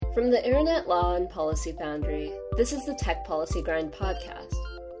From the Internet Law and Policy Foundry, this is the Tech Policy Grind podcast.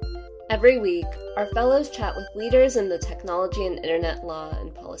 Every week, our fellows chat with leaders in the technology and internet law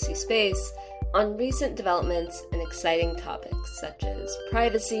and policy space on recent developments and exciting topics such as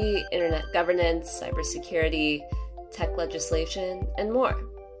privacy, internet governance, cybersecurity, tech legislation, and more.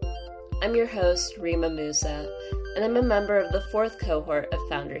 I'm your host, Rima Musa, and I'm a member of the fourth cohort of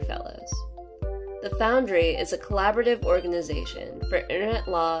Foundry Fellows. The Foundry is a collaborative organization for internet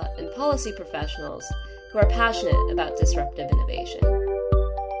law and policy professionals who are passionate about disruptive innovation.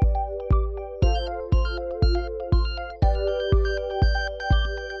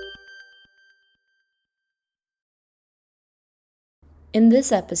 In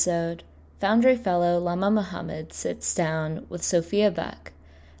this episode, Foundry Fellow Lama Mohammed sits down with Sophia Beck,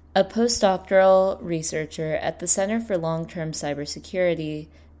 a postdoctoral researcher at the Center for Long-Term Cybersecurity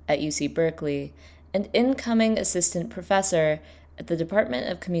at UC Berkeley and incoming assistant professor at the Department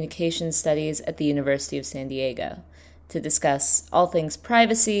of Communication Studies at the University of San Diego, to discuss all things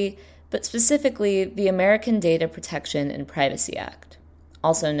privacy, but specifically the American Data Protection and Privacy Act,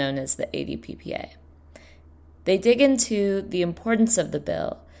 also known as the ADPPA. They dig into the importance of the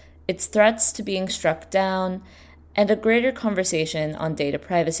bill, its threats to being struck down, and a greater conversation on data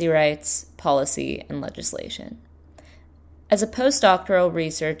privacy rights, policy, and legislation. As a postdoctoral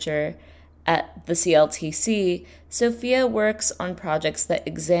researcher at the CLTC, Sophia works on projects that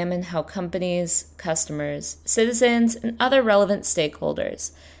examine how companies, customers, citizens, and other relevant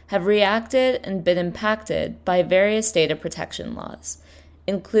stakeholders have reacted and been impacted by various data protection laws,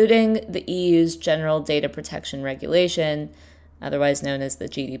 including the EU's General Data Protection Regulation, otherwise known as the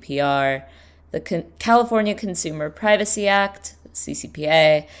GDPR, the California Consumer Privacy Act, the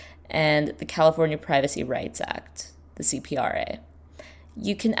CCPA, and the California Privacy Rights Act, the CPRA.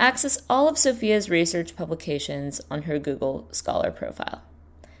 You can access all of Sophia's research publications on her Google Scholar profile.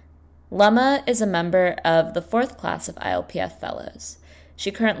 Lama is a member of the fourth class of ILPF Fellows. She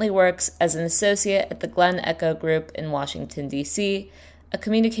currently works as an associate at the Glen Echo Group in Washington, D.C., a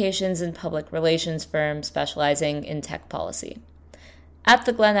communications and public relations firm specializing in tech policy. At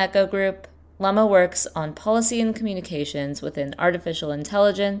the Glen Echo Group, Lama works on policy and communications within artificial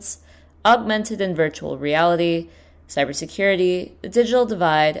intelligence, augmented and virtual reality, cybersecurity, the digital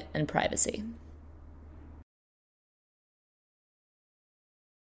divide, and privacy.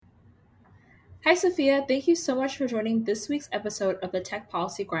 Hi, Sophia. Thank you so much for joining this week's episode of the Tech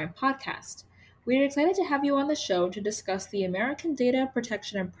Policy Grind podcast. We are excited to have you on the show to discuss the American Data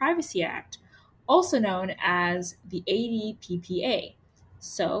Protection and Privacy Act, also known as the ADPPA.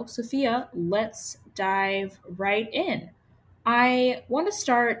 So, Sophia, let's dive right in. I want to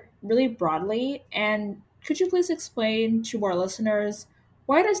start really broadly, and could you please explain to our listeners,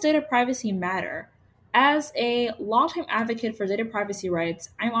 why does data privacy matter? As a longtime advocate for data privacy rights,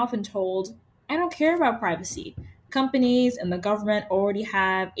 I'm often told, I don't care about privacy. Companies and the government already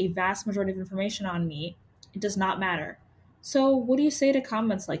have a vast majority of information on me. It does not matter. So what do you say to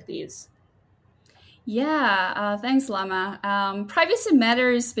comments like these? Thanks, Lama. Privacy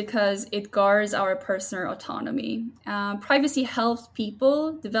matters because it guards our personal autonomy. Privacy helps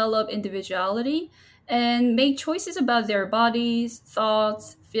people develop individuality and make choices about their bodies,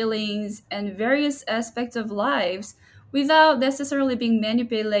 thoughts, feelings, and various aspects of lives without necessarily being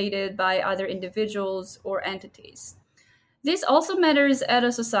manipulated by other individuals or entities. This also matters at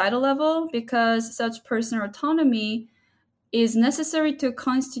a societal level because such personal autonomy is necessary to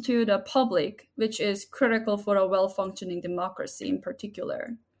constitute a public, which is critical for a well-functioning democracy in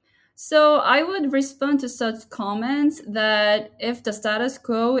particular. So I would respond to such comments that if the status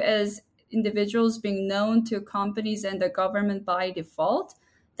quo is individuals being known to companies and the government by default,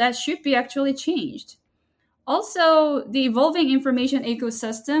 that should be actually changed. Also, the evolving information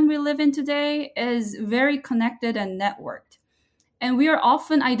ecosystem we live in today is very connected and networked. And we are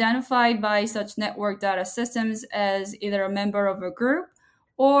often identified by such network data systems as either a member of a group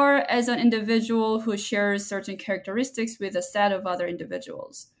or as an individual who shares certain characteristics with a set of other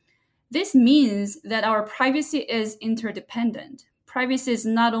individuals. This means that our privacy is interdependent. Privacy is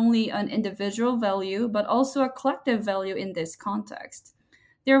not only an individual value, but also a collective value in this context.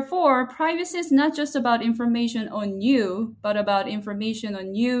 Therefore, privacy is not just about information on you, but about information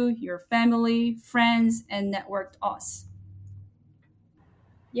on you, your family, friends, and networked us.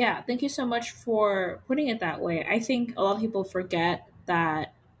 Yeah, thank you so much for putting it that way. I think a lot of people forget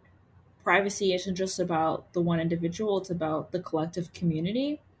that privacy isn't just about the one individual, it's about the collective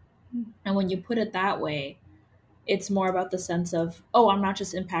community. And when you put it that way, it's more about the sense of, oh, I'm not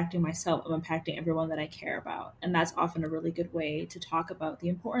just impacting myself, I'm impacting everyone that I care about. And that's often a really good way to talk about the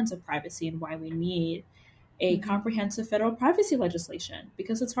importance of privacy and why we need a comprehensive federal privacy legislation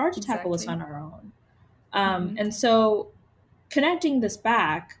because it's hard to tackle this on our own. And so connecting this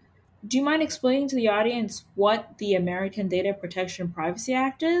back, do you mind explaining to the audience what the American Data Protection and Privacy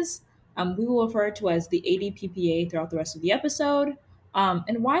Act is? We will refer to as the ADPPA throughout the rest of the episode,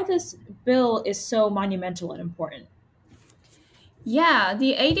 and why this bill is so monumental and important. Yeah,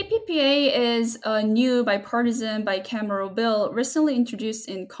 the ADPPA is a new bipartisan bicameral bill recently introduced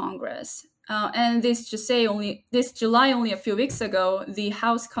in Congress. And this July, only a few weeks ago, the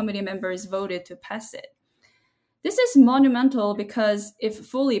House committee members voted to pass it. This is monumental because if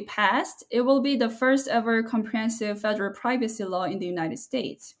fully passed, it will be the first ever comprehensive federal privacy law in the United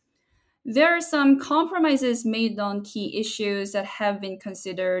States. There are some compromises made on key issues that have been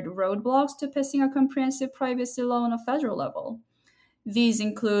considered roadblocks to passing a comprehensive privacy law on a federal level. These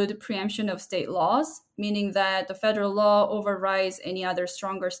include preemption of state laws, meaning that the federal law overrides any other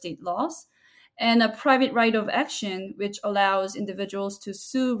stronger state laws, and a private right of action, which allows individuals to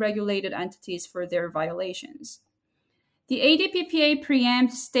sue regulated entities for their violations. The ADPPA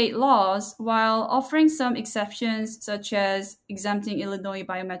preempts state laws while offering some exceptions, such as exempting Illinois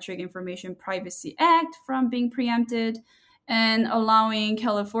Biometric Information Privacy Act from being preempted and allowing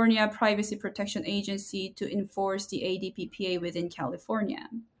California Privacy Protection Agency to enforce the ADPPA within California.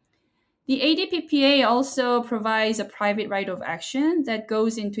 The ADPPA also provides a private right of action that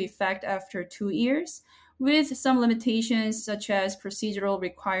goes into effect after 2 years, with some limitations such as procedural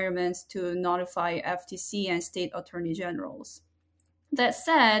requirements to notify FTC and state attorney generals. That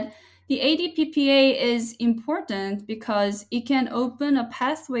said, the ADPPA is important because it can open a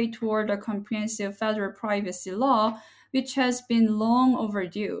pathway toward a comprehensive federal privacy law, which has been long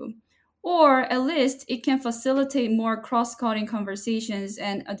overdue. Or at least it can facilitate more cross-cutting conversations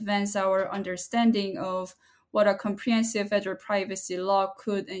and advance our understanding of what a comprehensive federal privacy law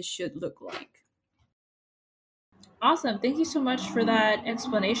could and should look like. Awesome. Thank you so much for that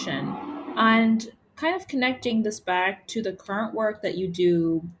explanation. And kind of connecting this back to the current work that you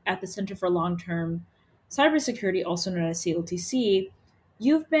do at the Center for Long-Term Cybersecurity, also known as CLTC,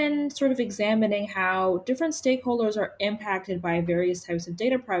 you've been sort of examining how different stakeholders are impacted by various types of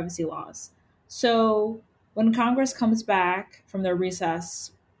data privacy laws. So when Congress comes back from their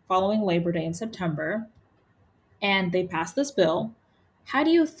recess following Labor Day in September, and they pass this bill, how do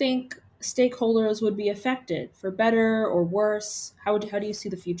you think stakeholders would be affected, for better or worse? How do you see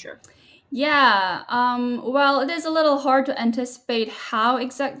the future? Yeah, well, it is a little hard to anticipate how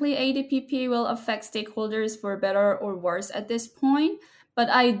exactly ADPPA will affect stakeholders for better or worse at this point, but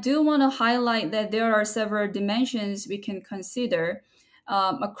I do want to highlight that there are several dimensions we can consider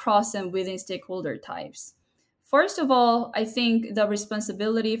across and within stakeholder types. First of all, I think the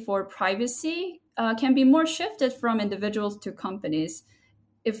responsibility for privacy can be more shifted from individuals to companies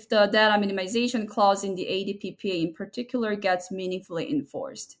if the data minimization clause in the ADPPA in particular gets meaningfully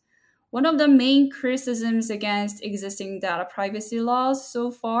enforced. One of the main criticisms against existing data privacy laws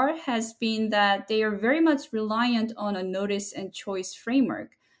so far has been that they are very much reliant on a notice and choice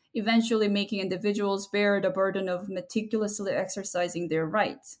framework, eventually making individuals bear the burden of meticulously exercising their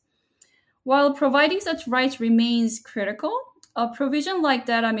rights. While providing such rights remains critical, a provision like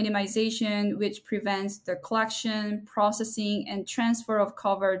data minimization, which prevents the collection, processing, and transfer of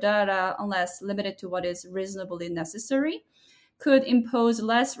covered data unless limited to what is reasonably necessary, could impose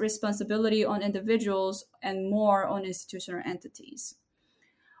less responsibility on individuals and more on institutional entities.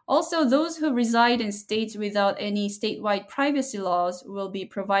 Also, those who reside in states without any statewide privacy laws will be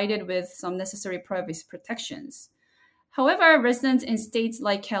provided with some necessary privacy protections. However, residents in states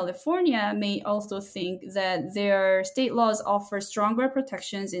like California may also think that their state laws offer stronger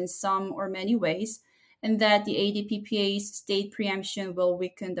protections in some or many ways, and that the ADPPA's state preemption will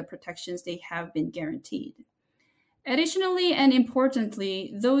weaken the protections they have been guaranteed. Additionally, and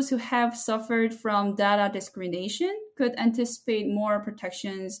importantly, those who have suffered from data discrimination could anticipate more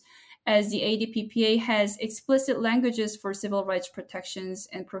protections, as the ADPPA has explicit languages for civil rights protections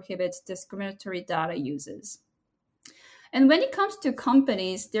and prohibits discriminatory data uses. And when it comes to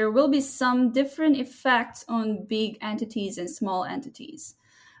companies, there will be some different effects on big entities and small entities.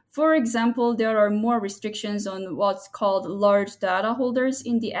 For example, there are more restrictions on what's called large data holders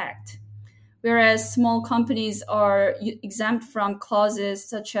in the Act, whereas small companies are exempt from clauses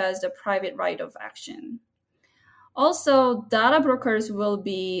such as the private right of action. Also, data brokers will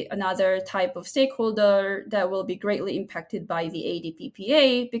be another type of stakeholder that will be greatly impacted by the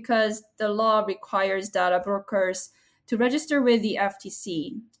ADPPA because the law requires data brokers to register with the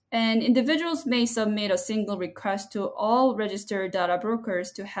FTC, and individuals may submit a single request to all registered data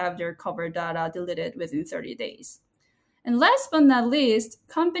brokers to have their covered data deleted within 30 days. And last but not least,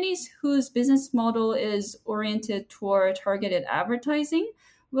 companies whose business model is oriented toward targeted advertising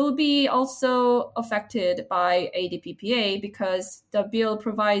will be also affected by ADPPA because the bill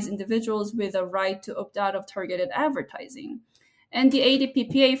provides individuals with a right to opt out of targeted advertising. And the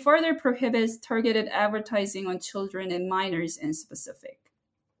ADPPA further prohibits targeted advertising on children and minors in specific.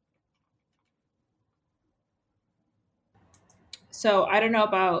 So I don't know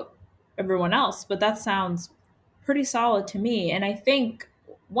about everyone else, but that sounds pretty solid to me. And I think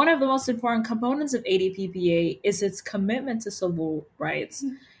one of the most important components of ADPPA is its commitment to civil rights,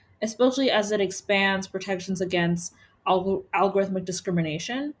 especially as it expands protections against algorithmic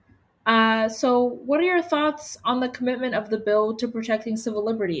discrimination. So, what are your thoughts on the commitment of the bill to protecting civil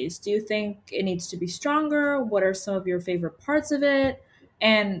liberties? Do you think it needs to be stronger? What are some of your favorite parts of it?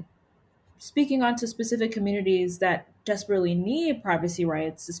 And speaking on to specific communities that desperately need privacy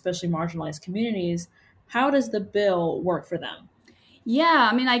rights, especially marginalized communities, how does the bill work for them? Yeah,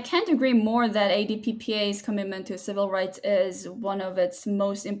 I mean, I can't agree more that ADPPA's commitment to civil rights is one of its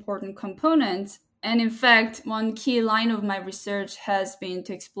most important components. And in fact, one key line of my research has been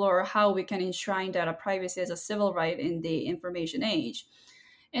to explore how we can enshrine data privacy as a civil right in the information age.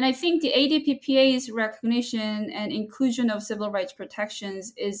 And I think the ADPPA's recognition and inclusion of civil rights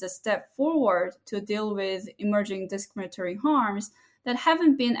protections is a step forward to deal with emerging discriminatory harms that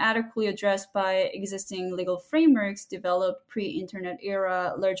haven't been adequately addressed by existing legal frameworks developed pre-internet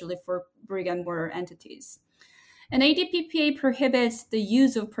era, largely for brick and mortar entities. And ADPPA prohibits the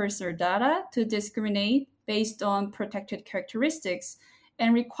use of personal data to discriminate based on protected characteristics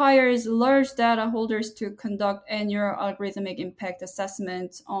and requires large data holders to conduct annual algorithmic impact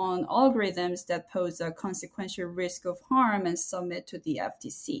assessments on algorithms that pose a consequential risk of harm and submit to the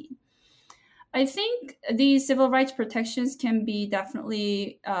FTC. I think these civil rights protections can be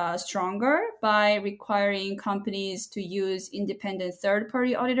definitely stronger by requiring companies to use independent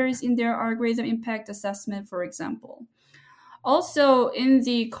third-party auditors in their algorithm impact assessment, for example. Also, in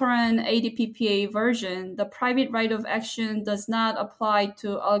the current ADPPA version, the private right of action does not apply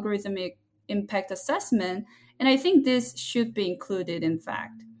to algorithmic impact assessment, and I think this should be included, in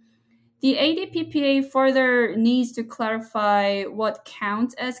fact. The ADPPA further needs to clarify what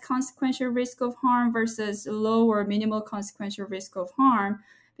counts as consequential risk of harm versus low or minimal consequential risk of harm,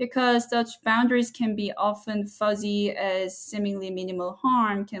 because such boundaries can be often fuzzy, as seemingly minimal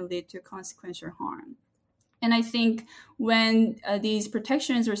harm can lead to consequential harm. And I think when these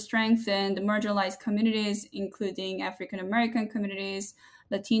protections are strengthened, marginalized communities, including African American communities,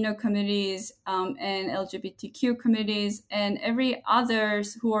 Latino communities, and LGBTQ communities, and every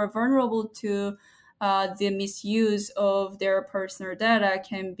others who are vulnerable to the misuse of their personal data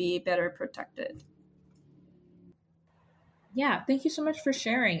can be better protected. Yeah, thank you so much for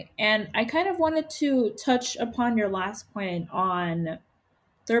sharing. And I kind of wanted to touch upon your last point on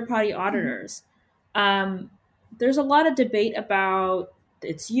third party auditors. Um, there's a lot of debate about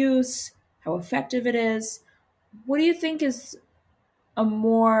its use, how effective it is. What do you think is a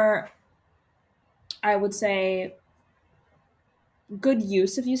more, I would say, good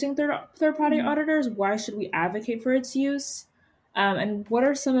use of using third party auditors? Why should we advocate for its use? And what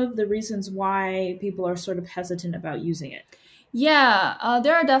are some of the reasons why people are sort of hesitant about using it? Yeah,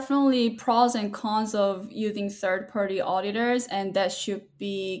 there are definitely pros and cons of using third-party auditors, and that should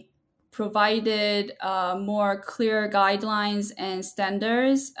be provided more clear guidelines and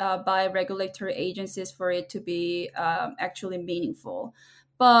standards by regulatory agencies for it to be actually meaningful.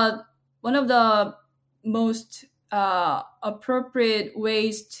 But one of the most appropriate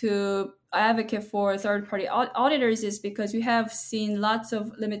ways to advocate for third-party auditors is because we have seen lots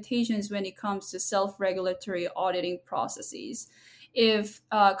of limitations when it comes to self-regulatory auditing processes. If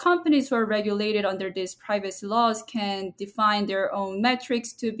companies who are regulated under these privacy laws can define their own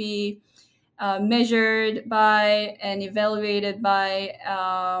metrics to be measured by and evaluated by,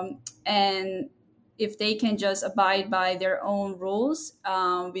 and if they can just abide by their own rules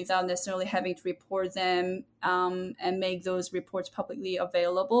without necessarily having to report them and make those reports publicly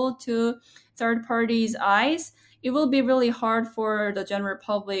available to third parties' eyes, it will be really hard for the general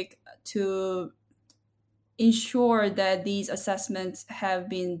public to ensure that these assessments have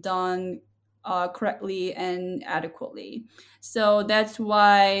been done correctly and adequately. So that's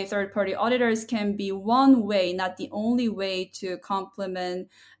why third-party auditors can be one way, not the only way, to complement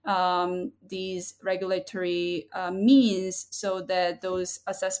these regulatory means so that those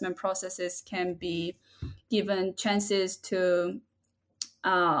assessment processes can be given chances to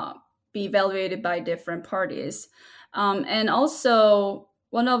be evaluated by different parties. And also,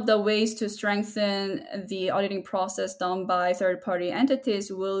 one of the ways to strengthen the auditing process done by third-party entities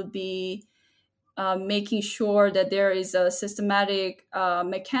will be making sure that there is a systematic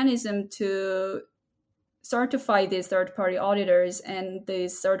mechanism to certify these third-party auditors, and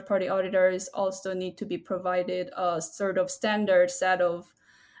these third-party auditors also need to be provided a sort of standard set of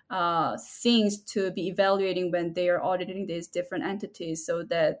things to be evaluating when they are auditing these different entities, so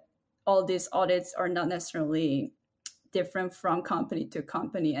that all these audits are not necessarily different from company to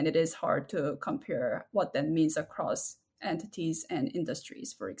company, and it is hard to compare what that means across entities and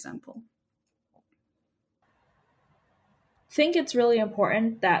industries, for example. I think it's really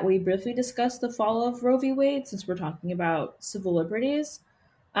important that we briefly discuss the fall of Roe v. Wade since we're talking about civil liberties.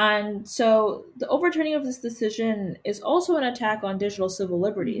 And so the overturning of this decision is also an attack on digital civil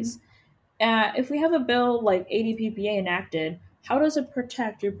liberties. If we have a bill like ADPPA enacted, how does it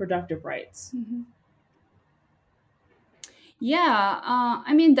protect reproductive rights? Yeah,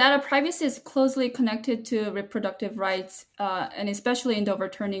 I mean, data privacy is closely connected to reproductive rights, and especially in the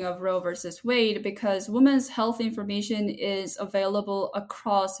overturning of Roe versus Wade, because women's health information is available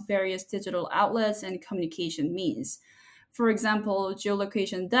across various digital outlets and communication means. For example,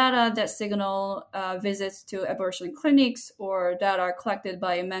 geolocation data that signal visits to abortion clinics or data collected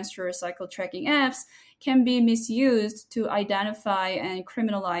by menstrual cycle tracking apps can be misused to identify and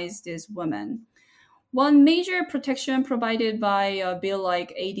criminalize these women. One major protection provided by a bill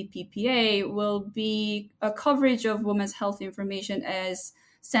like ADPPA will be a coverage of women's health information as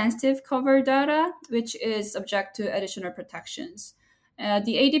sensitive cover data, which is subject to additional protections.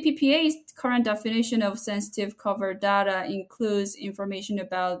 The ADPPA's current definition of sensitive cover data includes information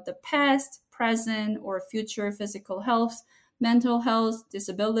about the past, present, or future physical health, mental health,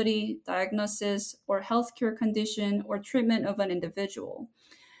 disability, diagnosis, or healthcare condition or treatment of an individual.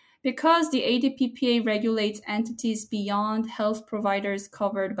 Because the ADPPA regulates entities beyond health providers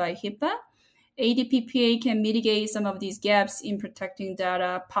covered by HIPAA, ADPPA can mitigate some of these gaps in protecting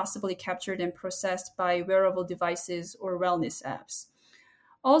data possibly captured and processed by wearable devices or wellness apps.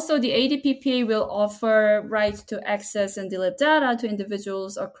 Also, the ADPPA will offer rights to access and delete data to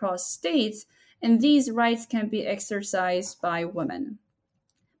individuals across states, and these rights can be exercised by women.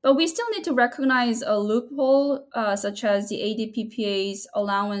 But we still need to recognize a loophole, such as the ADPPA's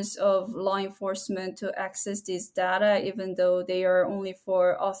allowance of law enforcement to access these data, even though they are only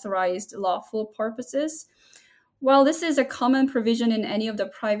for authorized lawful purposes. While this is a common provision in any of the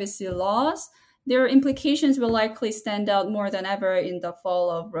privacy laws, their implications will likely stand out more than ever in the fall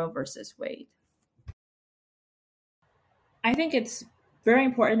of Roe versus Wade. I think it's very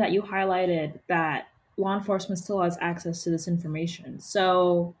important that you highlighted that law enforcement still has access to this information.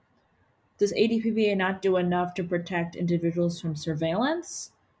 So, does ADPPA not do enough to protect individuals from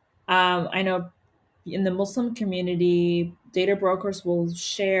surveillance? I know in the Muslim community, data brokers will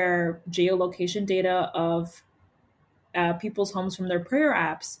share geolocation data of people's homes from their prayer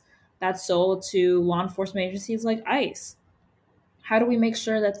apps that's sold to law enforcement agencies like ICE. How do we make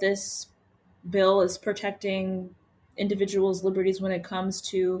sure that this bill is protecting individuals' liberties when it comes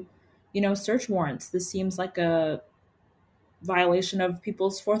to, search warrants? This seems like a violation of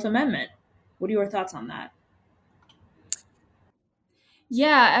people's Fourth Amendment. What are your thoughts on that?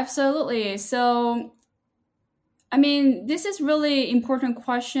 Yeah, absolutely. So, I mean, this is really important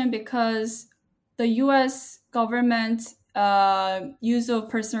question because the U.S. government use of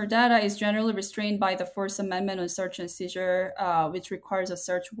personal data is generally restrained by the Fourth Amendment on search and seizure, which requires a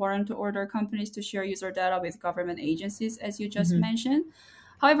search warrant to order companies to share user data with government agencies, as you just mentioned.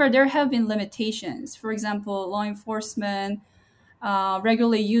 However, there have been limitations. For example, law enforcement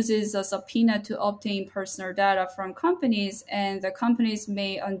regularly uses a subpoena to obtain personal data from companies, and the companies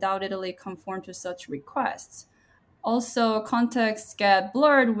may undoubtedly conform to such requests. Also, contexts get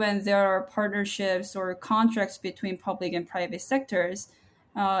blurred when there are partnerships or contracts between public and private sectors.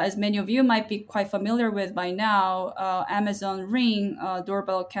 As many of you might be quite familiar with by now, Amazon Ring, a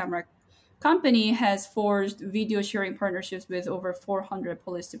doorbell camera company, has forged video sharing partnerships with over 400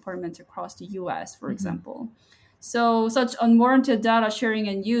 police departments across the US, for example. So such unwarranted data sharing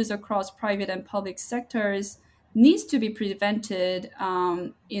and use across private and public sectors needs to be prevented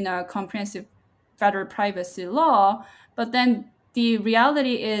in a comprehensive federal privacy law. But then the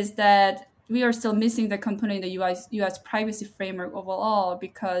reality is that we are still missing the component in the US privacy framework overall,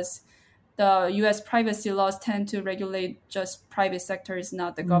 because the US privacy laws tend to regulate just private sectors,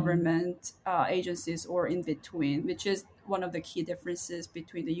 not the government agencies or in between, which is one of the key differences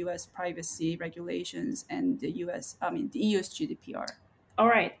between the US privacy regulations and the EU's GDPR. All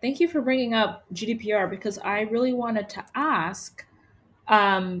right. Thank you for bringing up GDPR, because I really wanted to ask,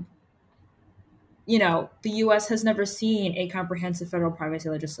 the US has never seen a comprehensive federal privacy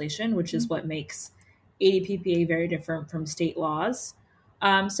legislation, which is what makes ADPPA very different from state laws.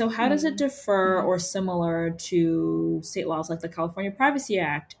 So how does it differ or similar to state laws like the California Privacy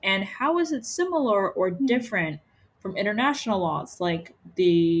Act? And how is it similar or different from international laws like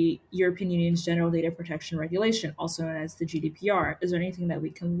the European Union's General Data Protection Regulation, also known as the GDPR? Is there anything that we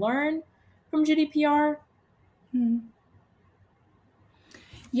can learn from GDPR?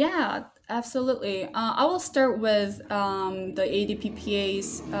 Yeah, absolutely. I will start with the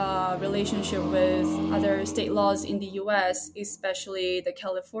ADPPA's relationship with other state laws in the US, especially the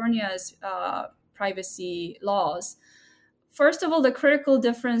California's privacy laws. First of all, the critical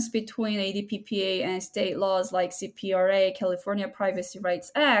difference between ADPPA and state laws like CPRA, California Privacy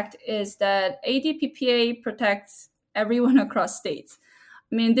Rights Act, is that ADPPA protects everyone across states.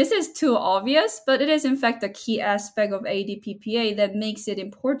 I mean, this is too obvious, but it is in fact a key aspect of ADPPA that makes it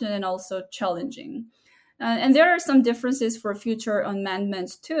important and also challenging. And there are some differences for future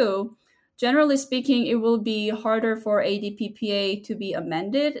amendments too. Generally speaking, it will be harder for ADPPA to be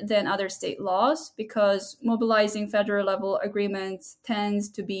amended than other state laws because mobilizing federal level agreements tends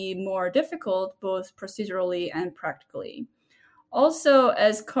to be more difficult, both procedurally and practically. Also,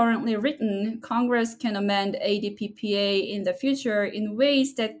 as currently written, Congress can amend ADPPA in the future in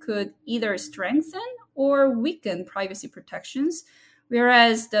ways that could either strengthen or weaken privacy protections,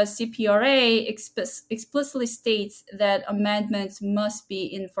 whereas the CPRA explicitly states that amendments must be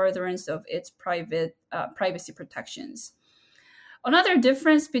in furtherance of its privacy protections. Another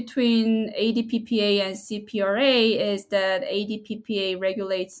difference between ADPPA and CPRA is that ADPPA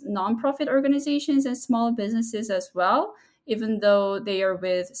regulates nonprofit organizations and small businesses as well, even though they are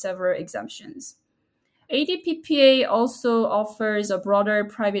with several exemptions. ADPPA also offers a broader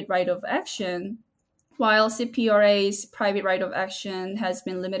private right of action, while CPRA's private right of action has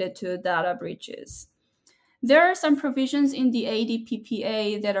been limited to data breaches. There are some provisions in the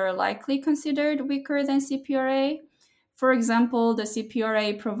ADPPA that are likely considered weaker than CPRA. For example, the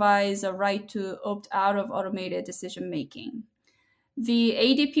CPRA provides a right to opt out of automated decision making. The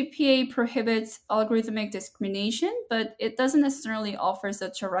ADPPA prohibits algorithmic discrimination, but it doesn't necessarily offer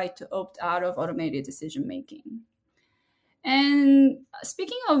such a right to opt out of automated decision making. And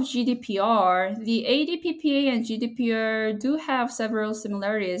speaking of GDPR, the ADPPA and GDPR do have several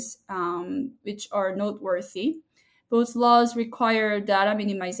similarities, which are noteworthy. Both laws require data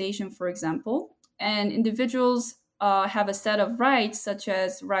minimization, for example, and individuals have a set of rights, such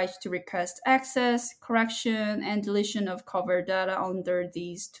as rights to request access, correction, and deletion of covered data under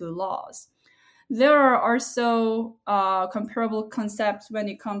these two laws. There are also comparable concepts when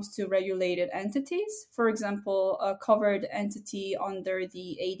it comes to regulated entities. For example, a covered entity under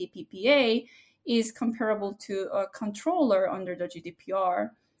the ADPPA is comparable to a controller under the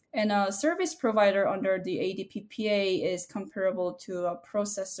GDPR, and a service provider under the ADPPA is comparable to a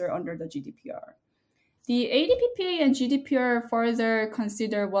processor under the GDPR. The ADPPA and GDPR further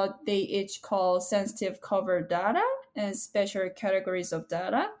consider what they each call sensitive covered data and special categories of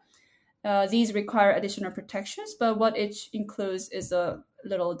data. These require additional protections, but what each includes is a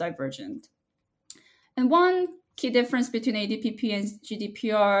little divergent. And one key difference between ADPP and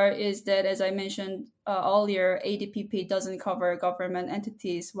GDPR is that, as I mentioned earlier, ADPP doesn't cover government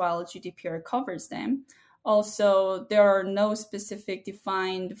entities while GDPR covers them. Also, there are no specific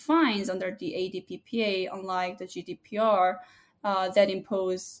defined fines under the ADPPA, unlike the GDPR, that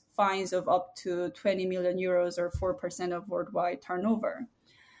impose fines of up to 20 million euros or 4% of worldwide turnover.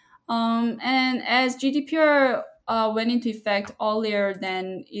 And as GDPR went into effect earlier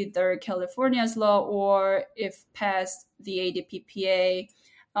than either California's law or if passed the ADPPA,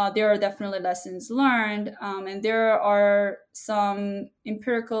 there are definitely lessons learned. And there are some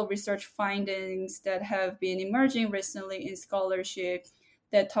empirical research findings that have been emerging recently in scholarship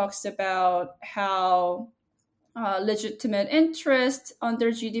that talks about how legitimate interest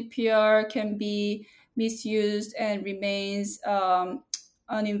under GDPR can be misused and remains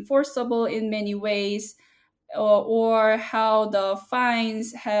unenforceable in many ways, or how the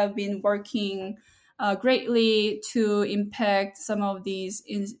fines have been working greatly to impact some of these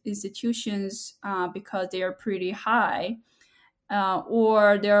institutions because they are pretty high.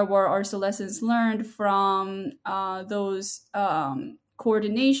 Or there were also lessons learned from those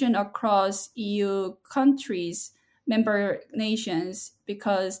coordination across EU countries, member nations,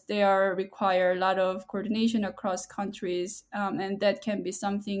 because they require a lot of coordination across countries, and that can be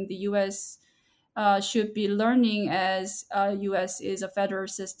something the US should be learning, as US is a federal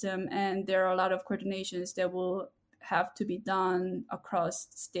system, and there are a lot of coordinations that will have to be done across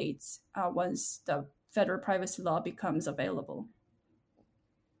states once the federal privacy law becomes available.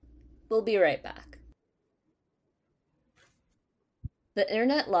 We'll be right back. The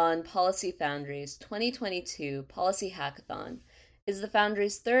Internet Law and Policy Foundry's 2022 Policy Hackathon is the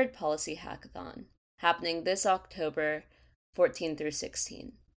Foundry's third policy hackathon, happening this October 14 through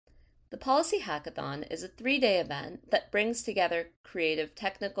 16. The Policy Hackathon is a 3-day event that brings together creative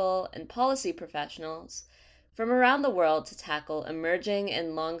technical and policy professionals from around the world to tackle emerging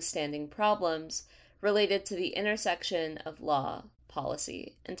and long-standing problems related to the intersection of law,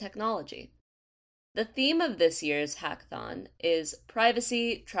 policy, and technology. The theme of this year's hackathon is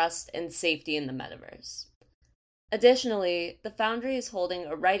privacy, trust, and safety in the metaverse. Additionally, the Foundry is holding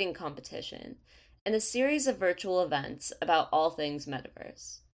a writing competition and a series of virtual events about all things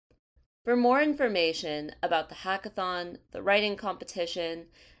metaverse. For more information about the hackathon, the writing competition,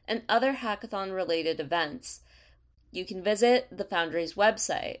 and other hackathon-related events, you can visit the Foundry's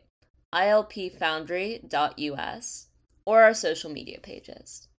website, ilpfoundry.us, or our social media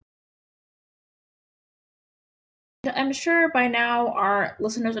pages. I'm sure by now our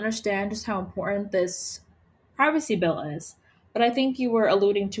listeners understand just how important this privacy bill is, but I think you were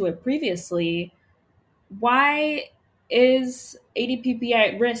alluding to it previously. Why is ADPPI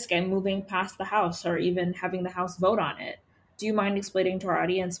at risk and moving past the House or even having the House vote on it? Do you mind explaining to our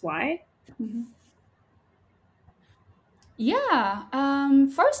audience why? Mm-hmm. Yeah,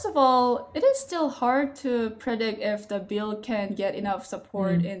 first of all, it is still hard to predict if the bill can get enough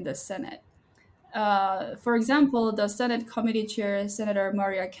support in the Senate. For example, the Senate Committee Chair, Senator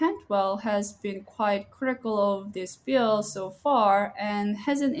Maria Cantwell, has been quite critical of this bill so far and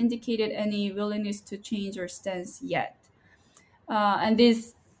hasn't indicated any willingness to change her stance yet. And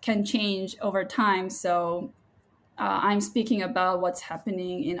this can change over time, so I'm speaking about what's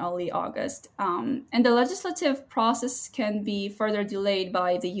happening in early August. And the legislative process can be further delayed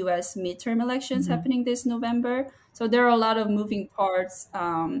by the US midterm elections happening this November. So there are a lot of moving parts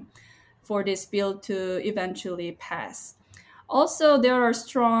for this bill to eventually pass. Also, there are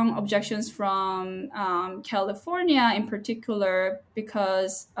strong objections from California in particular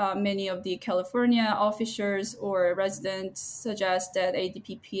because many of the California officers or residents suggest that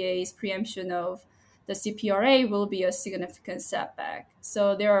ADPPA's preemption of the CPRA will be a significant setback.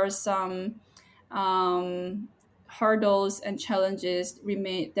 So there are some hurdles and challenges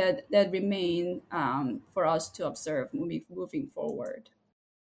that remain for us to observe moving forward.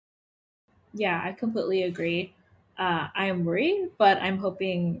 Yeah, I completely agree. I am worried, but I'm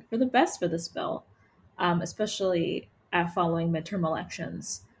hoping for the best for this bill, especially following midterm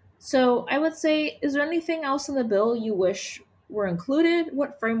elections. So I would say, is there anything else in the bill you wish were included?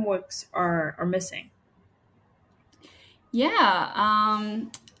 What frameworks are missing? Yeah,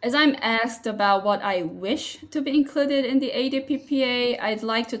 as I'm asked about what I wish to be included in the ADPPA, I'd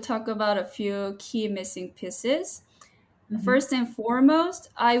like to talk about a few key missing pieces. First and foremost,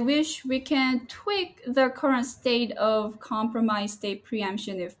 I wish we can tweak the current state of compromised state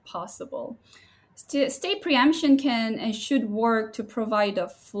preemption if possible. State preemption can and should work to provide a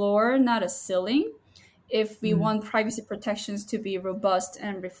floor, not a ceiling, if we want privacy protections to be robust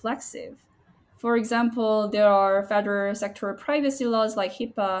and reflexive. For example, there are federal sector privacy laws like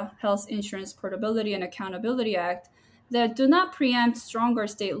HIPAA, Health Insurance Portability and Accountability Act, that do not preempt stronger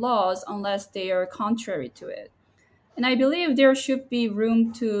state laws unless they are contrary to it. And I believe there should be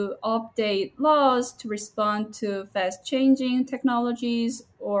room to update laws to respond to fast changing technologies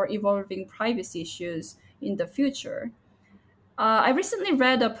or evolving privacy issues in the future. I recently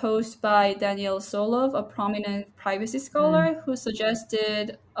read a post by Daniel Solov, a prominent privacy scholar, who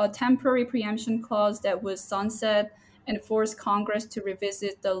suggested a temporary preemption clause that would sunset and force Congress to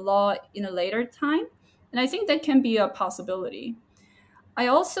revisit the law in a later time. And I think that can be a possibility. I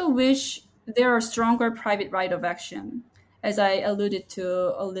also wish there are stronger private right of action, as I alluded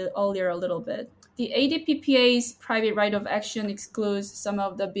to earlier a little bit. The ADPPA's private right of action excludes some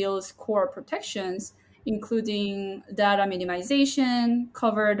of the bill's core protections, including data minimization,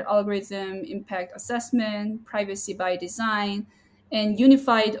 covered algorithm impact assessment, privacy by design, and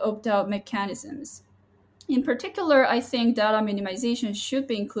unified opt-out mechanisms. In particular, I think data minimization should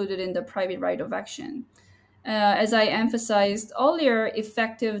be included in the private right of action. As I emphasized earlier,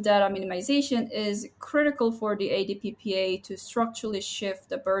 effective data minimization is critical for the ADPPA to structurally shift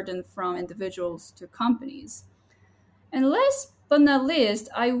the burden from individuals to companies. And last but not least,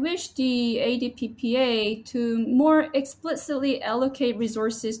 I wish the ADPPA to more explicitly allocate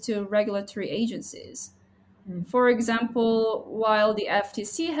resources to regulatory agencies. For example, while the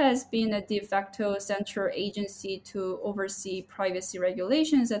FTC has been a de facto central agency to oversee privacy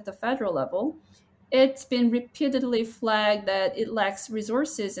regulations at the federal level, it's been repeatedly flagged that it lacks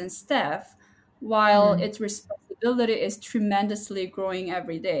resources and staff, while its responsibility is tremendously growing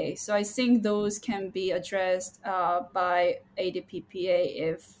every day. So I think those can be addressed by ADPPA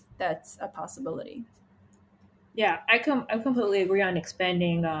if that's a possibility. Yeah, I completely agree on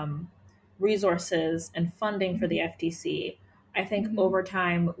expanding resources and funding for the FTC. I think Mhm. over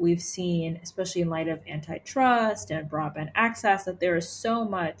time we've seen, especially in light of antitrust and broadband access, that there is so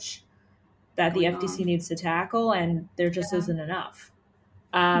much that the Going FTC on. needs to tackle, and there just Yeah. isn't enough.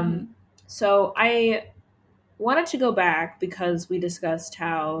 Um, Mhm. so I wanted to go back because we discussed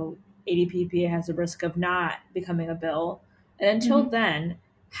how ADPPA has a risk of not becoming a bill. And until Mhm. then,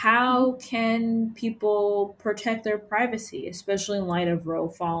 Mhm. how can people protect their privacy, especially in light of Roe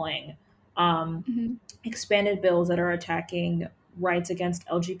falling? Um, Mhm. Expanded bills that are attacking rights against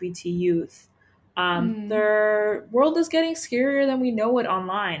LGBT youth. Mm. Their world is getting scarier than we know it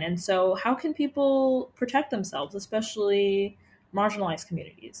online. And so, how can people protect themselves, especially marginalized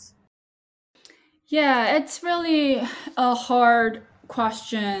communities? Yeah, it's really a hard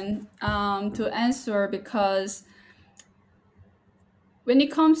question to answer because when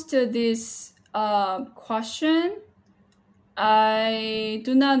it comes to this question, I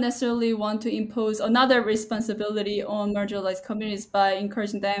do not necessarily want to impose another responsibility on marginalized communities by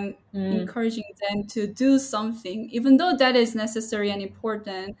Mm, encouraging them to do something, even though that is necessary and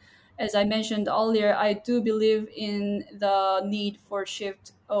important. As I mentioned earlier, I do believe in the need for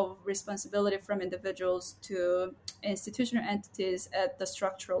shift of responsibility from individuals to institutional entities at the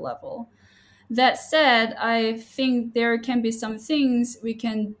structural level. That said, I think there can be some things we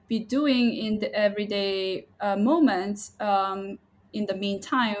can be doing in the everyday moments in the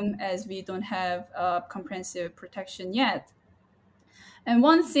meantime, as we don't have comprehensive protection yet. And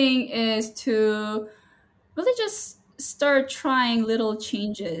one thing is to really just start trying little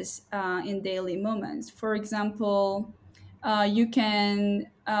changes in daily moments. For example, you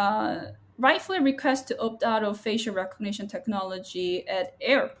can rightfully request to opt out of facial recognition technology at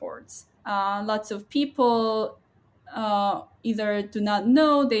airports. Lots of people either do not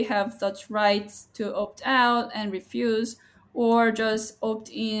know they have such rights to opt out and refuse, or just opt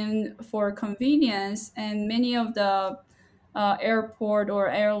in for convenience. And many of the airport or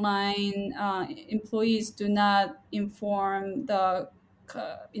airline employees do not inform the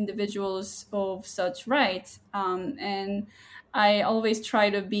individuals of such rights. And I always try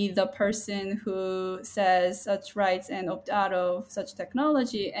to be the person who says such rights and opt out of such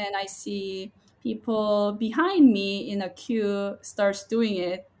technology. And I see people behind me in a queue starts doing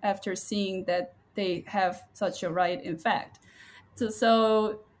it after seeing that they have such a right, in fact.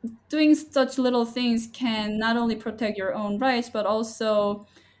 So doing such little things can not only protect your own rights, but also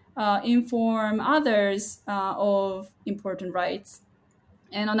inform others of important rights.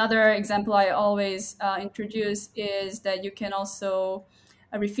 And another example I always introduce is that you can also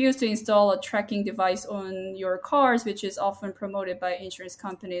refuse to install a tracking device on your cars, which is often promoted by insurance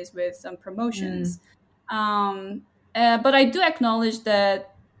companies with some mm, promotions. Um, but I do acknowledge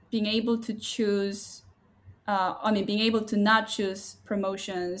that being able to choose being able to not choose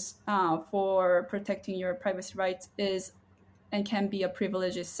promotions for protecting your privacy rights is and can be a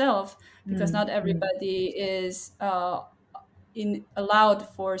privilege itself, because mm, not mm. everybody is allowed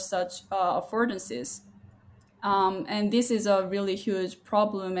for such affordances. And this is a really huge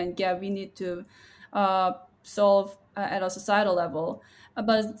problem and gap we need to uh, solve at a societal level.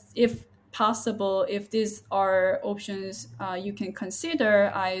 But if possible, if these are options you can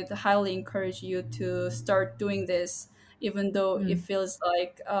consider, I highly encourage you to start doing this, even though it Mm. feels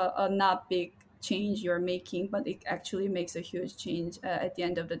like a not big change you're making, but it actually makes a huge change at the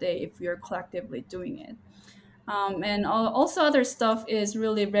end of the day if you're collectively doing it. And also, other stuff is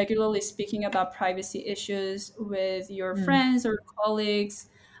really regularly speaking about privacy issues with your Mm, friends or colleagues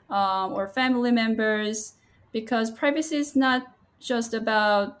or family members, because privacy is not just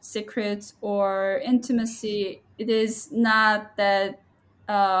about secrets or intimacy. It is not that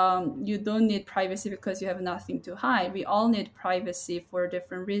you don't need privacy because you have nothing to hide. We all need privacy for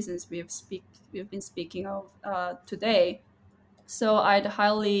different reasons we've been speaking of today. So I'd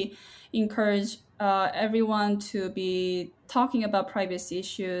highly encourage everyone to be talking about privacy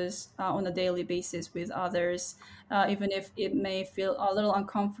issues on a daily basis with others. Even if it may feel a little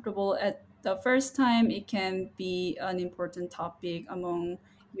uncomfortable at the first time, it can be an important topic among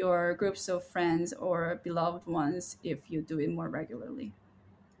your groups of friends or beloved ones if you do it more regularly.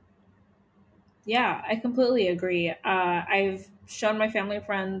 yeah, I completely agree. I've shown my family and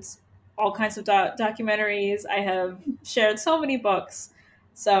friends all kinds of documentaries. I have shared so many books.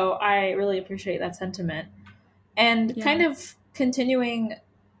 So I really appreciate that sentiment. And Yeah. kind of continuing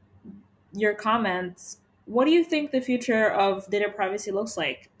your comments, what do you think the future of data privacy looks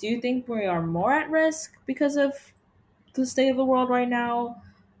like? Do you think we are more at risk because of the state of the world right now?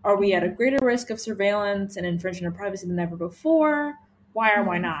 Are we at a Mhm. greater risk of surveillance and infringement of privacy than ever before? Why or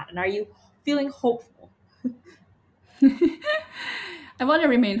why Mhm. not? And are you feeling hopeful? I want to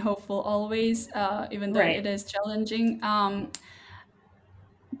remain hopeful always, even though it Right. is challenging.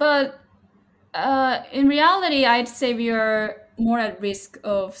 But in reality, I'd say we are more at risk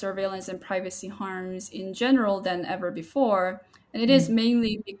of surveillance and privacy harms in general than ever before. And it is Mm.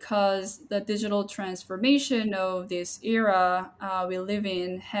 mainly because the digital transformation of this era we live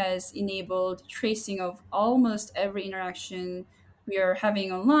in has enabled tracing of almost every interaction we are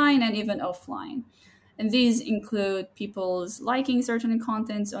having online and even offline. And these include people's liking certain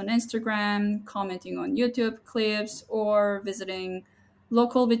contents on Instagram, commenting on YouTube clips, or visiting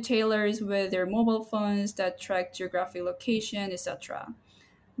local retailers with their mobile phones that track geographic location, etc.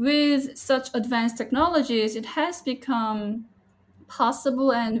 With such advanced technologies, it has become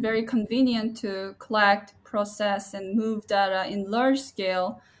possible and very convenient to collect, process, and move data in large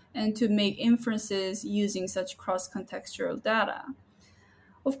scale and to make inferences using such cross contextual data.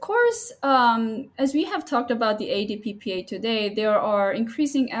 Of course, as we have talked about the ADPPA today, there are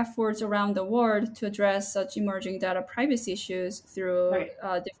increasing efforts around the world to address such emerging data privacy issues through Right.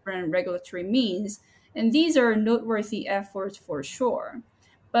 different regulatory means. And these are noteworthy efforts for sure.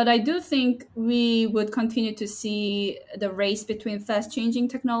 But I do think we would continue to see the race between fast changing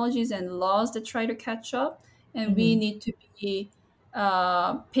technologies and laws that try to catch up. And we Hmm. need to be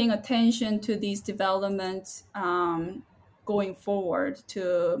paying attention to these developments going forward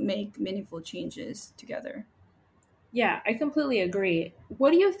to make meaningful changes together. Yeah, I completely agree.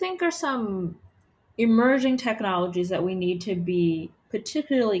 What do you think are some emerging technologies that we need to be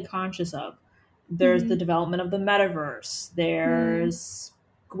particularly conscious of? There's the Mm-hmm. development of the metaverse. Mm-hmm. There's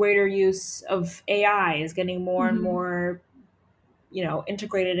greater use of AI is getting more and Mm-hmm. more,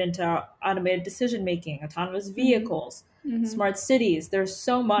 integrated into automated decision making, autonomous Mm-hmm. vehicles, Mm-hmm. smart cities. There's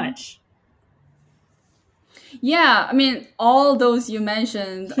so much. Yeah, I mean, all those you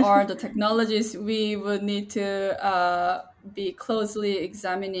mentioned are the technologies we would need to be closely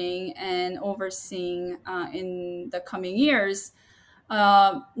examining and overseeing in the coming years.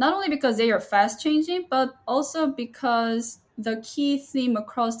 Not only because they are fast changing, but also because the key theme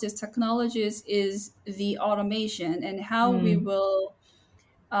across these technologies is the automation and how we Mm, will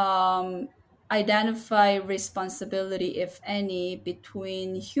um, identify responsibility, if any,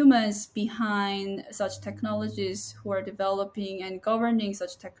 between humans behind such technologies who are developing and governing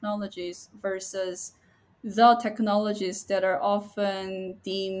such technologies versus the technologies that are often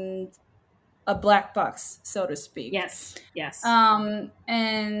deemed a black box, so to speak. yes, yes.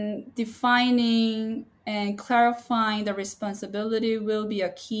 And defining and clarifying the responsibility will be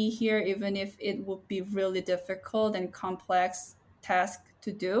a key here, even if it would be really difficult and complex task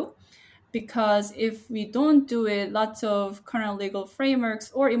to do. Because if we don't do it, lots of current legal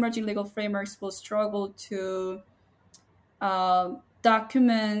frameworks or emerging legal frameworks will struggle to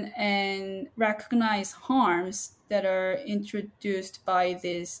document and recognize harms that are introduced by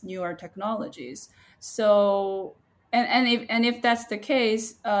these newer technologies. So, and if that's the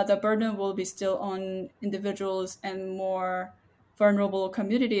case, the burden will be still on individuals and more vulnerable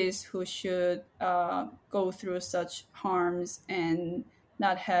communities who should go through such harms and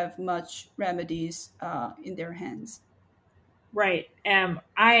not have much remedies in their hands. Right.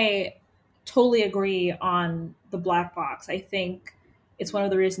 I totally agree on the black box. I think it's one of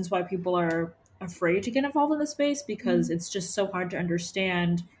the reasons why people are afraid to get involved in the space because Mm-hmm. it's just so hard to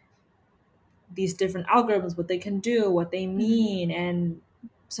understand these different algorithms, what they can do, what they Mm-hmm. mean, and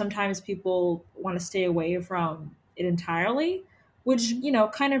sometimes people want to stay away from it entirely, which,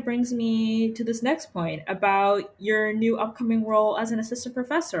 kind of brings me to this next point about your new upcoming role as an assistant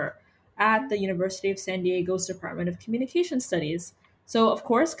professor at the University of San Diego's Department of Communication Studies. So, of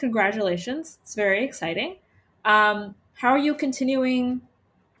course, congratulations. It's very exciting. How are you continuing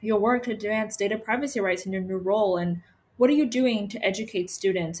your work to advance data privacy rights in your new role, and what are you doing to educate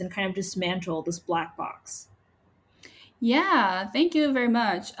students and kind of dismantle this black box? Yeah, thank you very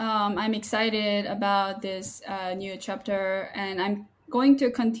much. I'm excited about this new chapter, and I'm going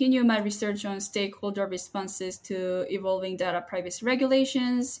to continue my research on stakeholder responses to evolving data privacy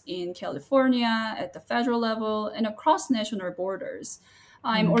regulations in California at the federal level and across national borders.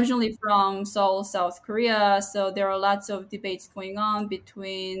 I'm Mm, originally from Seoul, South Korea, so there are lots of debates going on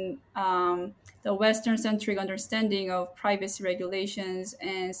between the Western centric understanding of privacy regulations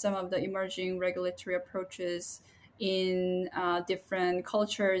and some of the emerging regulatory approaches in different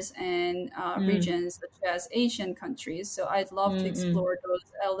cultures and mm, regions, such as Asian countries. So I'd love to mm, mm, explore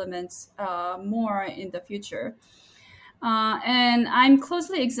those elements more in the future. And I'm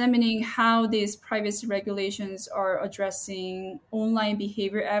closely examining how these privacy regulations are addressing online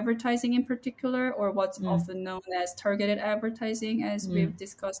behavior advertising in particular, or what's mm, often known as targeted advertising, as mm, we've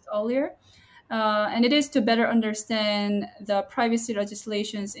discussed earlier. and it is to better understand the privacy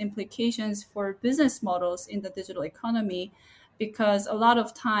legislation's implications for business models in the digital economy, because a lot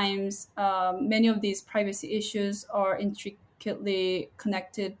of times many of these privacy issues are intricately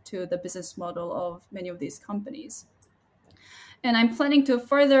connected to the business model of many of these companies. And I'm planning to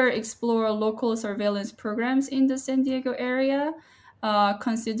further explore local surveillance programs in the San Diego area,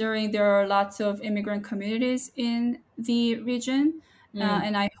 considering there are lots of immigrant communities in the region.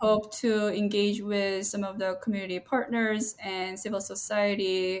 And I hope to engage with some of the community partners and civil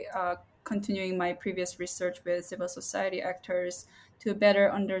society, continuing my previous research with civil society actors to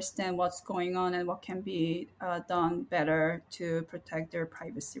better understand what's going on and what can be done better to protect their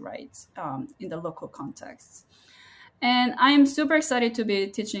privacy rights in the local context. And I am super excited to be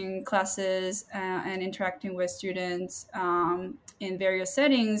teaching classes and interacting with students in various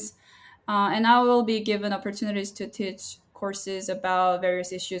settings. And I will be given opportunities to teach courses about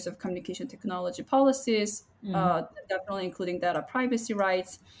various issues of communication technology policies, definitely including data privacy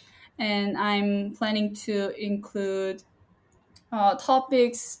rights. And I'm planning to include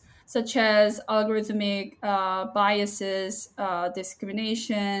topics such as algorithmic biases,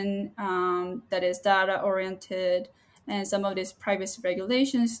 discrimination that is data-oriented, and some of these privacy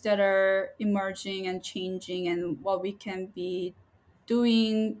regulations that are emerging and changing, and what we can be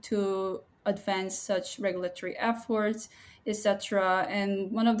doing to advance such regulatory efforts, etc.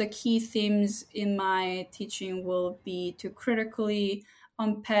 And one of the key themes in my teaching will be to critically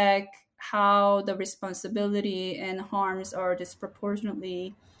unpack how the responsibility and harms are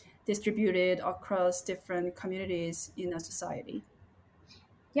disproportionately distributed across different communities in a society.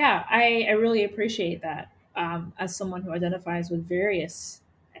 Yeah, I really appreciate that. As someone who identifies with various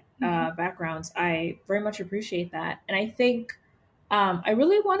backgrounds, I very much appreciate that. And I think I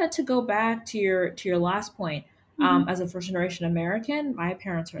really wanted to go back to your last point. As a first generation American, my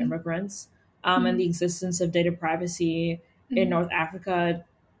parents are immigrants, and the existence of data privacy in North Africa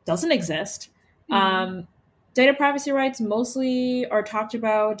doesn't exist. Data privacy rights mostly are talked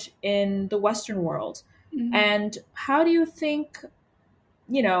about in the Western world. And how do you think,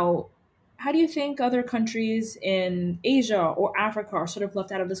 how do you think other countries in Asia or Africa are sort of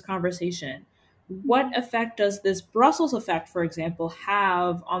left out of this conversation? What effect does this Brussels effect, for example,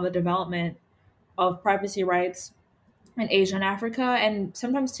 have on the development of privacy rights in Asia and Africa, and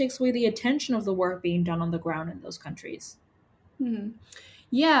sometimes takes away the attention of the work being done on the ground in those countries?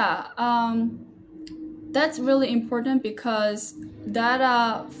 Yeah, that's really important because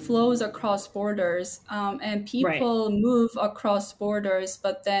data flows across borders, and people move across borders,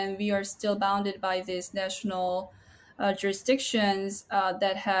 but then we are still bounded by these national jurisdictions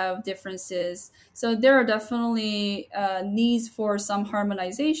that have differences. So there are definitely needs for some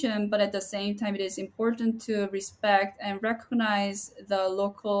harmonization, but at the same time, it is important to respect and recognize the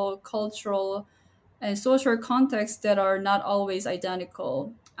local cultural and social contexts that are not always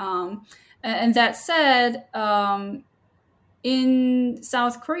identical. And that said, in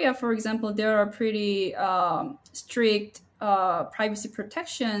South Korea, for example, there are pretty strict privacy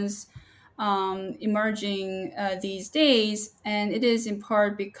protections emerging these days. And it is in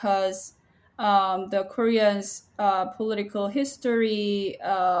part because the Koreans' political history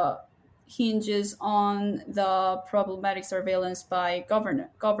hinges on the problematic surveillance by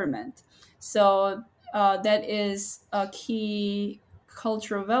government. So that is a key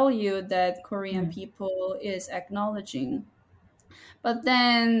cultural value that Korean people is acknowledging. But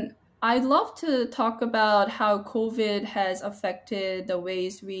then I'd love to talk about how COVID has affected the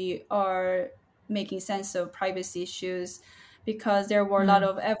ways we are making sense of privacy issues, because there were a lot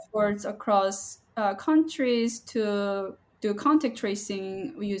of efforts across countries to do contact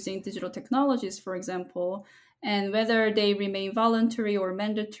tracing using digital technologies, for example, and whether they remain voluntary or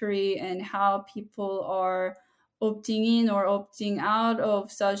mandatory, and how people are opting in or opting out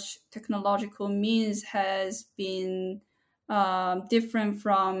of such technological means has been different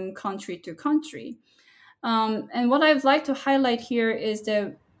from country to country. And what I'd like to highlight here is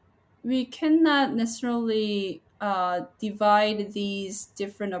that we cannot necessarily divide these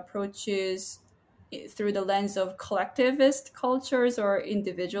different approaches through the lens of collectivist cultures or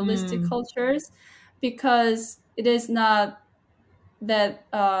individualistic cultures, because it is not that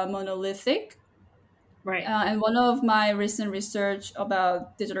monolithic. Right. And one of my recent research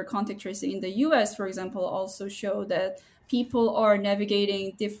about digital contact tracing in the US, for example, also showed that people are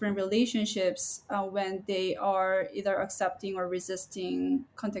navigating different relationships when they are either accepting or resisting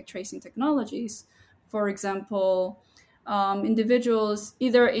contact tracing technologies. For example, individuals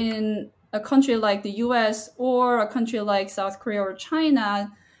either in a country like the US or a country like South Korea or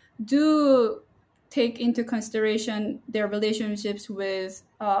China do take into consideration their relationships with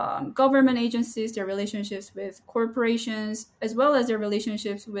government agencies, their relationships with corporations, as well as their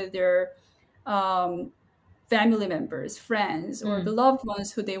relationships with their family members, friends, or beloved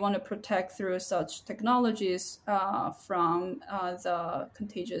ones who they want to protect through such technologies from the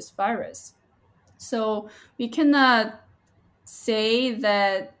contagious virus. So we cannot say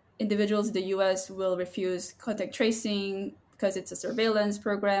that individuals in the US will refuse contact tracing because it's a surveillance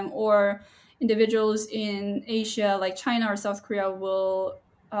program, or individuals in Asia like China or South Korea will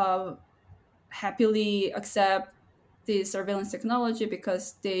happily accept the surveillance technology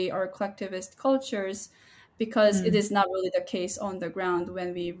because they are collectivist cultures, because it is not really the case on the ground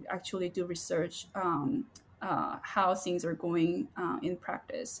when we actually do research how things are going in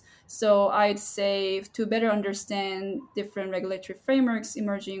practice. So I'd say to better understand different regulatory frameworks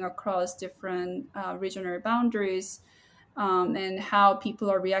emerging across different regional boundaries and how people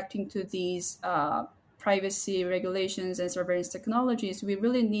are reacting to these privacy regulations and surveillance technologies, we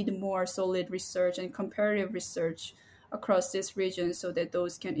really need more solid research and comparative research across this region so that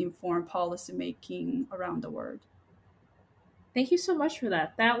those can inform policymaking around the world. Thank you so much for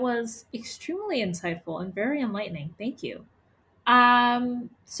that. That was extremely insightful and very enlightening. Thank you.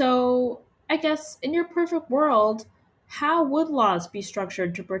 So I guess in your perfect world, how would laws be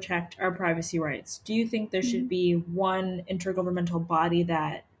structured to protect our privacy rights? Do you think there should be one intergovernmental body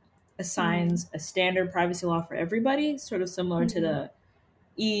that assigns a standard privacy law for everybody, sort of similar to the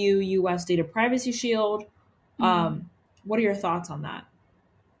EU-US Data Privacy Shield? What are your thoughts on that?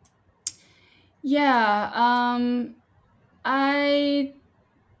 Yeah, I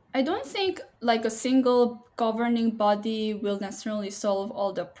don't think like a single governing body will necessarily solve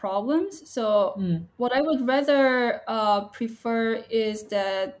all the problems. So what I would rather prefer is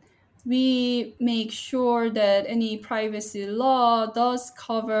that we make sure that any privacy law does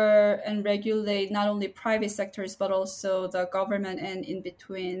cover and regulate not only private sectors, but also the government and in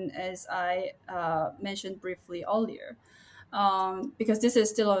between, as I mentioned briefly earlier. Because this is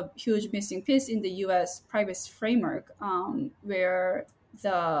still a huge missing piece in the US privacy framework, where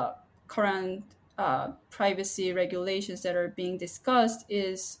the current privacy regulations that are being discussed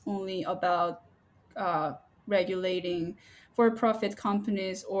is only about regulating for-profit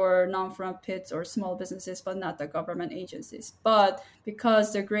companies or non-profits or small businesses, but not the government agencies. But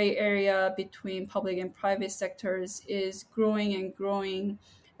because the gray area between public and private sectors is growing and growing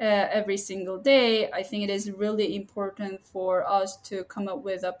every single day, I think it is really important for us to come up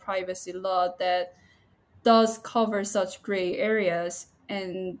with a privacy law that does cover such gray areas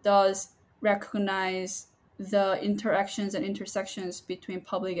and does recognize the interactions and intersections between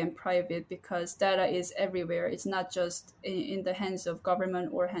public and private, because data is everywhere. It's not just in the hands of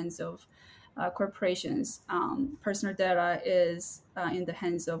government or hands of corporations. Personal data is in the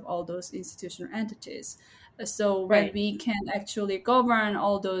hands of all those institutional entities. So when we can actually govern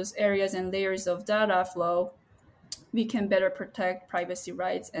all those areas and layers of data flow, we can better protect privacy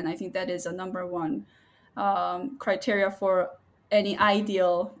rights. And I think that is a number one criteria for any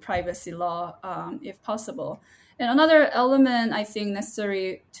ideal privacy law, if possible. And another element I think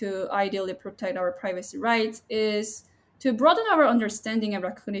necessary to ideally protect our privacy rights is to broaden our understanding and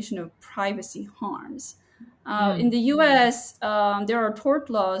recognition of privacy harms. In the US, there are tort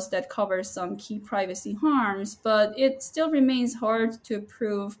laws that cover some key privacy harms, but it still remains hard to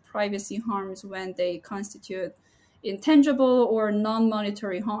prove privacy harms when they constitute intangible or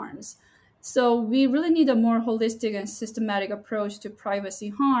non-monetary harms. So we really need a more holistic and systematic approach to privacy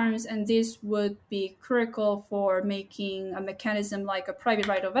harms, and this would be critical for making a mechanism like a private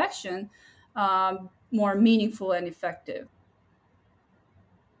right of action more meaningful and effective.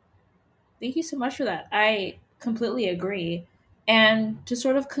 Thank you so much for that. I completely agree. And to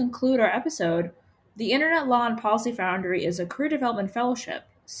sort of conclude our episode, the Internet Law and Policy Foundry is a career development fellowship.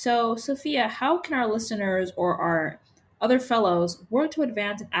 So, Sophia, how can our listeners or our other fellows work to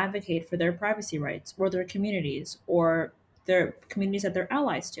advance and advocate for their privacy rights or their communities that they're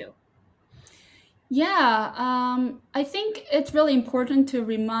allies to? Yeah, I think it's really important to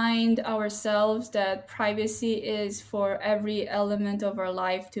remind ourselves that privacy is for every element of our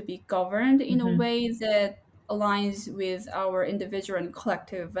life to be governed in a way that aligns with our individual and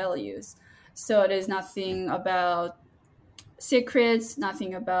collective values. So it is nothing about secrets,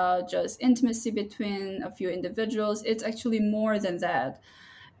 nothing about just intimacy between a few individuals. It's actually more than that.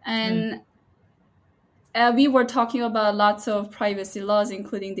 And we were talking about lots of privacy laws,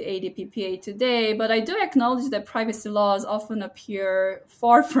 including the ADPPA today, but I do acknowledge that privacy laws often appear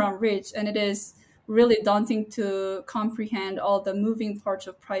far from reach, and it is really daunting to comprehend all the moving parts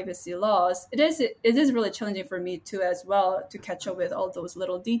of privacy laws. It is really challenging for me too as well to catch up with all those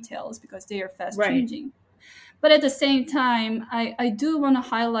little details because they are fast changing. But at the same time, I do want to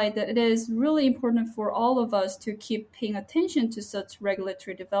highlight that it is really important for all of us to keep paying attention to such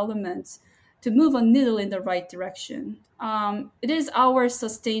regulatory developments to move a needle in the right direction. It is our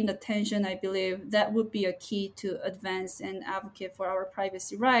sustained attention, I believe, that would be a key to advance and advocate for our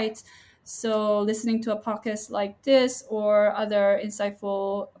privacy rights. So listening to a podcast like this or other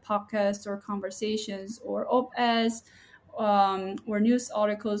insightful podcasts or conversations or op-eds or news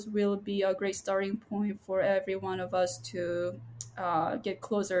articles will be a great starting point for every one of us to get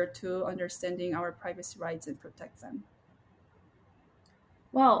closer to understanding our privacy rights and protect them.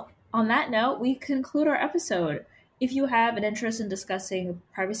 Well, on that note, we conclude our episode. If you have an interest in discussing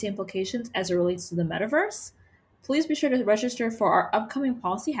privacy implications as it relates to the metaverse, please be sure to register for our upcoming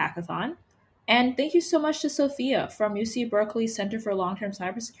policy hackathon. And thank you so much to Sophia from UC Berkeley Center for Long-Term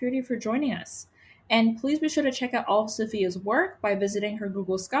Cybersecurity for joining us. And please be sure to check out all of Sophia's work by visiting her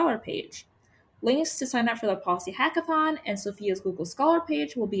Google Scholar page. Links to sign up for the policy hackathon and Sophia's Google Scholar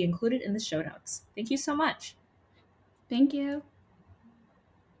page will be included in the show notes. Thank you so much. Thank you.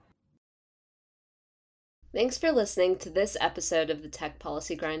 Thanks for listening to this episode of the Tech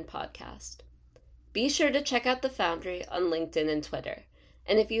Policy Grind podcast. Be sure to check out the Foundry on LinkedIn and Twitter.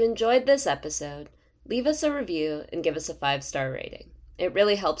 And if you enjoyed this episode, leave us a review and give us a 5-star rating. It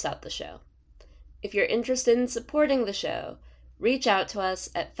really helps out the show. If you're interested in supporting the show, reach out to us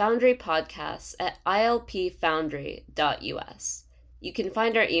at foundrypodcasts@ilpfoundry.us. You can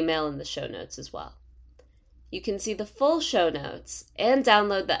find our email in the show notes as well. You can see the full show notes and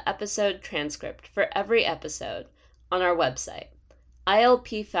download the episode transcript for every episode on our website,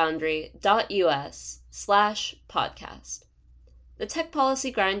 ilpfoundry.us/podcast. The Tech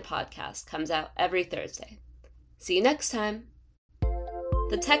Policy Grind podcast comes out every Thursday. See you next time.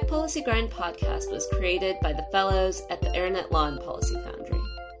 The Tech Policy Grind podcast was created by the fellows at the AirNet Law and Policy Foundry.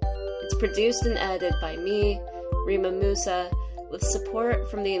 It's produced and edited by me, Rima Musa, with support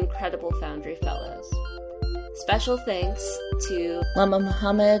from the incredible Foundry Fellows. Special thanks to Lama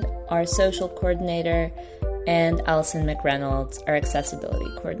Muhammad, our social coordinator, and Allison McReynolds, our accessibility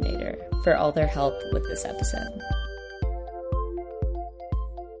coordinator, for all their help with this episode.